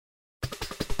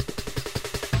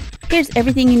Here's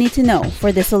everything you need to know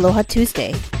for this Aloha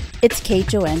Tuesday. It's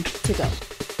KHON to go.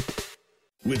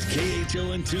 With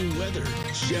KHON2 weather,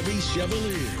 Chevy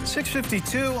Chevalier.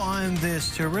 6:52 on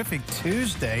this terrific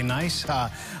Tuesday. Nice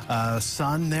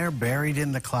sun there buried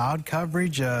in the cloud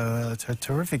coverage.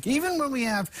 Terrific. Even when we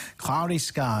have cloudy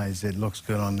skies, it looks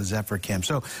good on the Zephyr Cam.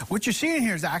 So what you're seeing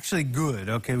here is actually good,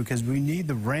 okay, because we need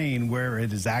the rain where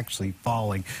it is actually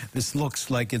falling. This looks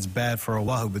like it's bad for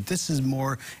Oahu, but this is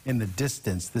more in the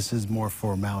distance. This is more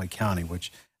for Maui County,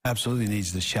 which absolutely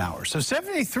needs the shower. So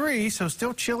 73, so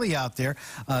still chilly out there.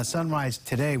 Sunrise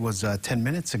today was 10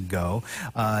 minutes ago.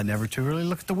 Never too early.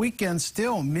 Look at the weekend.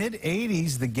 Still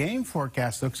mid-80s. The game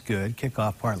forecast looks good.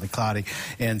 Kickoff partly cloudy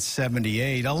and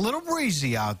 78. A little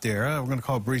breezy out there. We're going to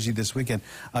call it breezy this weekend.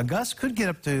 Gusts could get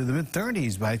up to the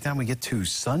mid-30s by the time we get to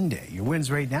Sunday. Your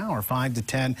winds right now are 5 to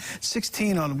 10.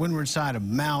 16 on the windward side of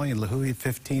Maui and Lahui,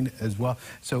 15 as well.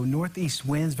 So northeast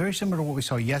winds, very similar to what we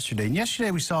saw yesterday. And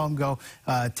yesterday we saw them go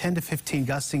 10 to 15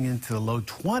 gusting into the low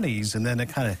 20s, and then it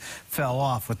kind of fell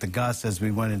off with the gusts as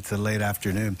we went into the late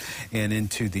afternoon and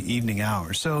into the evening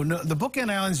hours. So the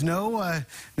Bookend Islands, no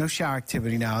shower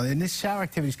activity now, and this shower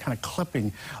activity is kind of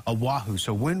clipping Oahu.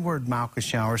 So windward Mauka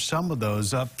showers, some of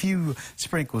those, a few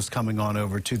sprinkles coming on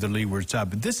over to the leeward side.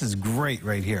 But this is great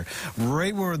right here,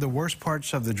 right where the worst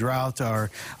parts of the drought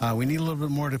are. We need a little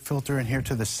bit more to filter in here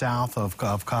to the south of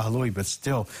Kahului, but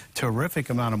still terrific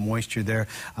amount of moisture there.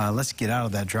 Let's get out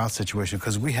of that drought situation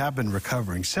because we have been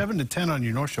recovering. 7 to 10 on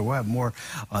your North Shore. We'll have more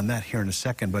on that here in a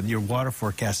second. But your water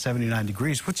forecast, 79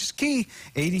 degrees, which is key.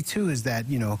 82 is that,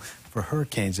 for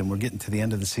hurricanes, and we're getting to the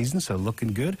end of the season, so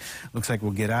looking good. Looks like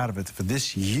we'll get out of it for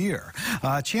this year.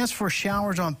 Chance for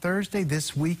showers on Thursday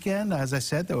this weekend. As I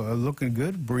said, though, looking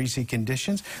good. Breezy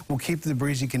conditions. We'll keep the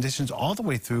breezy conditions all the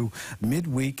way through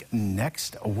midweek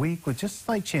next week with just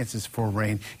slight chances for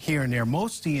rain here and there,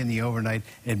 mostly in the overnight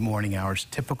and morning hours.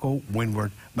 Typical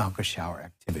windward Mauka shower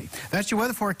activity. That's your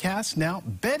weather forecast. Now,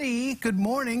 Betty, good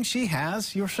morning. She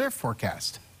has your surf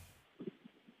forecast.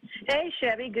 Hey,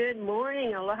 Chevy. Good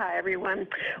morning. Aloha, everyone.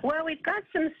 Well, we've got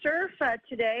some surf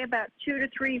today, about 2 to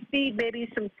 3 feet,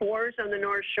 maybe some 4s on the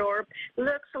North Shore.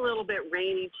 Looks a little bit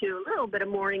rainy, too. A little bit of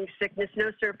morning sickness.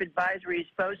 No surf advisories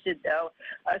posted, though.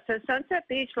 So Sunset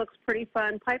Beach looks pretty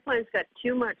fun. Pipeline's got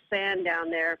too much sand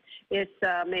down there. It's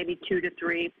maybe 2 to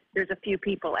 3. There's a few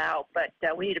people out, but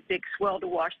we need a big swell to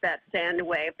wash that sand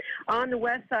away. On the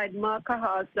west side,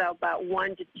 Makaha's about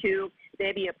 1 to 2,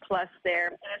 maybe a plus there.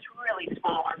 And it's really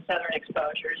small on southern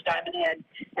exposures. Diamond Head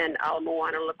and Ala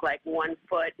Moana look like 1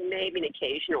 foot, maybe an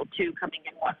occasional 2 coming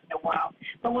in once in a while.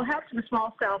 But we'll have some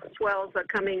small south swells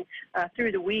coming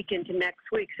through the week into next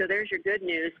week, so there's your good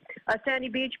news. Sandy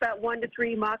Beach, about 1 to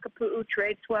 3, Makapu'u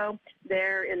trade swell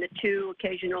there in the 2,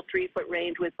 occasional 3-foot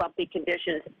range with bumpy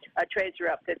conditions. Trades are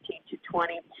up 15 to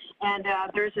 20. And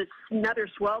there's another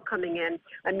swell coming in,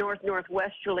 a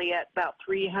north-northwesterly at about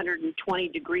 320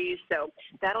 degrees. So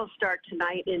that'll start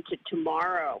tonight into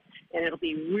tomorrow, and it'll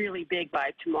be really big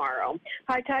by tomorrow.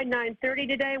 High tide 9:30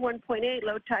 today, 1.8.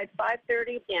 Low tide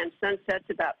 5:30, and sunset's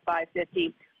about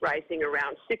 5:50, rising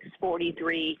around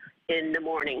 6:43 in the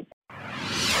morning.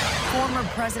 Former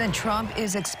President Trump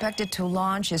is expected to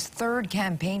launch his 3rd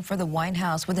campaign for the White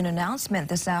House with an announcement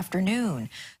this afternoon.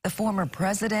 The former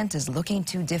president is looking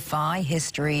to defy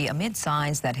history amid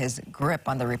signs that his grip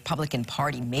on the Republican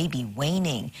Party may be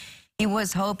waning. He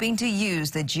was hoping to use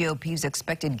the GOP's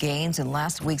expected gains in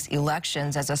last week's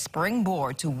elections as a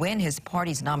springboard to win his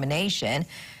party's nomination.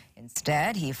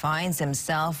 Instead, he finds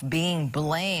himself being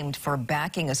blamed for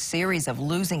backing a series of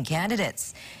losing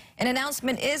candidates. An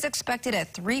announcement is expected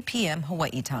at 3 p.m.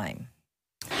 Hawaii time.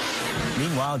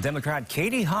 Meanwhile, Democrat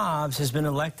Katie Hobbs has been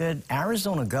elected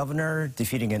Arizona governor,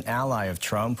 defeating an ally of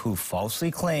Trump who falsely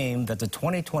claimed that the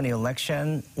 2020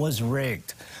 election was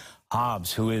rigged.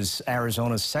 Hobbs, who is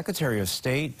Arizona's Secretary of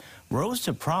State, rose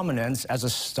to prominence as a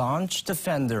staunch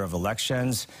defender of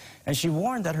elections, and she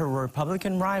warned that her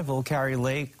Republican rival, Kari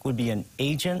Lake, would be an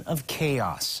agent of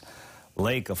chaos.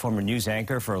 Lake, a former news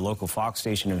anchor for a local Fox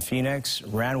station in Phoenix,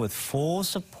 ran with full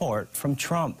support from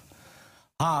Trump.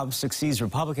 Hobbs succeeds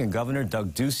Republican Governor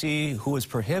Doug Ducey, who was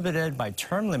prohibited by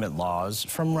term limit laws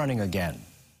from running again.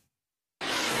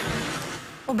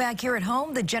 Well, back here at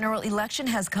home, the general election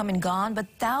has come and gone, but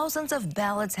thousands of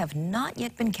ballots have not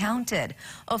yet been counted.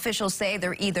 Officials say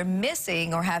they're either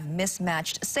missing or have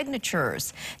mismatched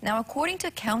signatures. Now, according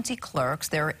to county clerks,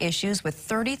 there are issues with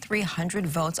 3,300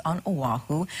 votes on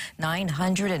Oahu,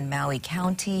 900 in Maui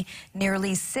County,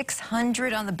 nearly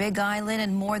 600 on the Big Island,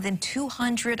 and more than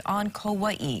 200 on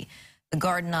Kauai. The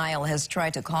Garden Isle has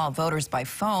tried to call voters by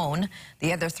phone.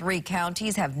 The other 3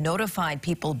 counties have notified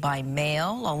people by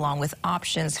mail, along with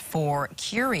options for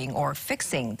curing or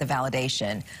fixing the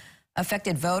validation.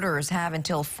 Affected voters have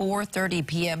until 4:30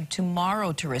 p.m.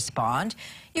 tomorrow to respond.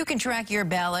 You can track your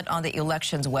ballot on the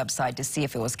elections website to see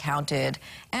if it was counted,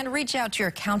 and reach out to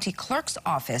your county clerk's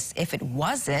office if it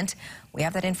wasn't. We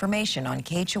have that information on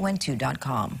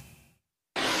KHON2.com.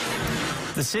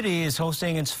 The city is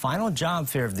hosting its final job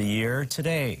fair of the year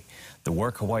today. The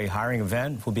Work Hawaii hiring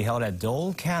event will be held at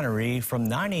Dole Cannery from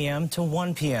 9 a.m. to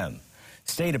 1 p.m.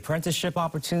 State apprenticeship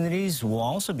opportunities will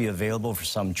also be available for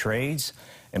some trades.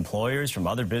 Employers from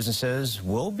other businesses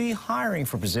will be hiring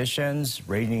for positions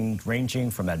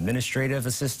ranging from administrative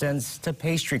assistants to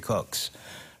pastry cooks.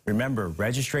 Remember,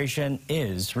 registration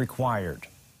is required.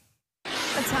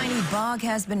 A tiny bug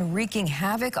has been wreaking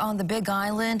havoc on the Big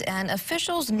Island, and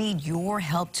officials need your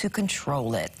help to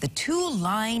control it. The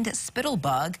 2-lined spittle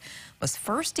bug was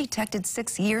first detected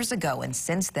 6 years ago, and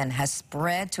since then has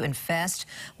spread to infest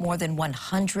more than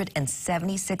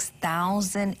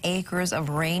 176,000 acres of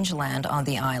rangeland on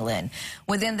the island.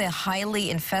 Within the highly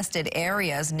infested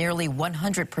areas, nearly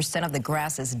 100% of the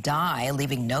grasses die,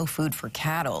 leaving no food for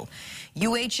cattle.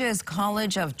 UH's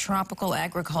College of Tropical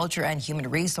Agriculture and Human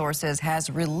Resources has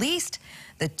released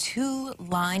the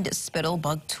 2-lined spittle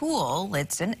bug tool.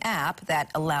 It's an app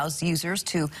that allows users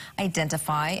to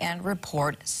identify and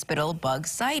report spittle bug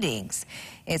sightings.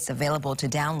 It's available to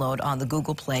download on the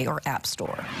Google Play or App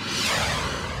Store.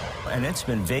 And it's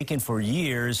been vacant for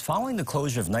years following the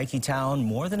closure of Nike Town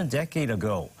more than a decade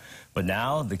ago. But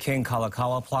now the King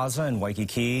Kalakaua Plaza in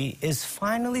Waikiki is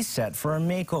finally set for a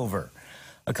makeover.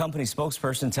 A company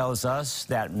spokesperson tells us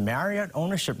that Marriott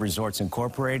Ownership Resorts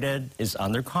Incorporated is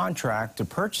under contract to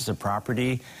purchase a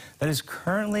property that is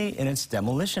currently in its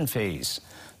demolition phase.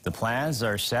 The plans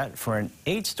are set for an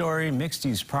 8-story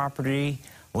mixed-use property,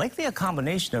 likely a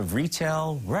combination of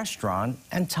retail, restaurant,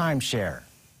 and timeshare.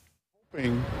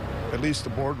 At least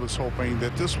the board was hoping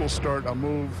that this will start a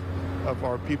move of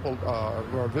our people,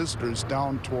 our visitors,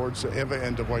 down towards the Ewa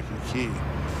end of Waikiki,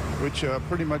 which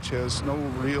pretty much has no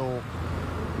real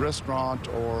restaurant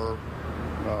or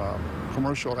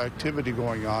commercial activity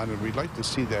going on, and we'd like to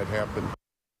see that happen.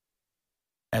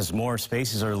 As more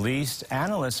spaces are leased,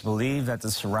 analysts believe that the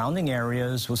surrounding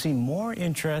areas will see more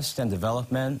interest and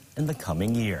development in the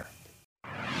coming year.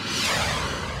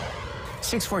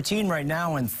 6:14 right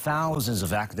now, and thousands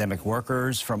of academic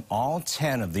workers from all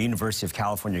 10 of the University of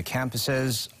California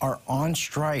campuses are on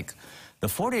strike. The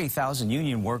 48,000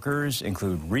 union workers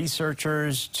include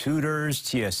researchers, tutors,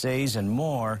 TSAs, and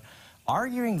more,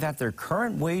 arguing that their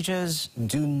current wages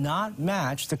do not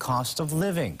match the cost of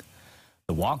living.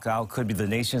 The walkout could be the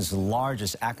nation's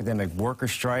largest academic worker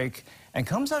strike and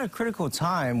comes at a critical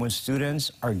time when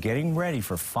students are getting ready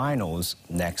for finals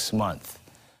next month.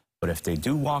 But if they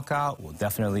do walk out, we'll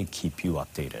definitely keep you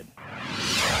updated.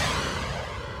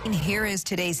 And here is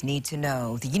today's Need to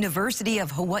Know. The University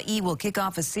of Hawaii will kick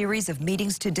off a series of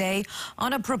meetings today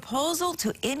on a proposal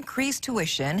to increase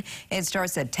tuition. It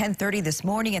starts at 10:30 this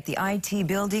morning at the IT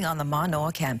building on the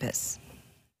Manoa campus.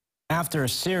 After a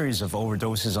series of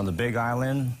overdoses on the Big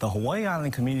Island, the Hawaii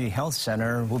Island Community Health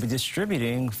Center will be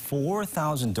distributing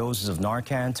 4,000 doses of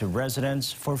Narcan to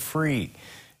residents for free.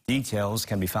 Details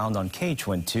can be found on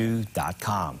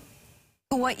KHON2.com.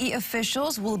 Hawaii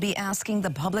officials will be asking the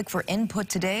public for input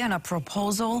today on a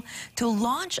proposal to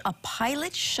launch a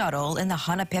pilot shuttle in the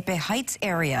Hanapepe Heights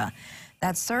area.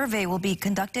 That survey will be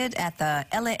conducted at the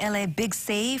Ele Big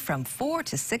Say from 4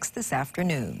 to 6 this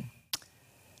afternoon.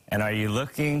 And are you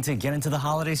looking to get into the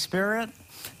holiday spirit?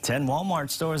 10 Walmart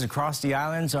stores across the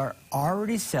islands are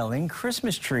already selling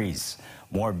Christmas trees.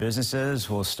 More businesses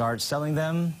will start selling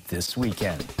them this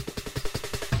weekend.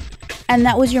 And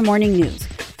that was your morning news.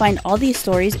 Find all these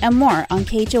stories and more on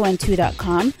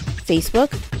KHON2.com, Facebook,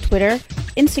 Twitter,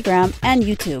 Instagram, and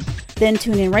YouTube. Then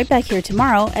tune in right back here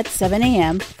tomorrow at 7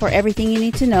 a.m. for everything you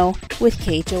need to know with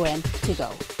KHON to go.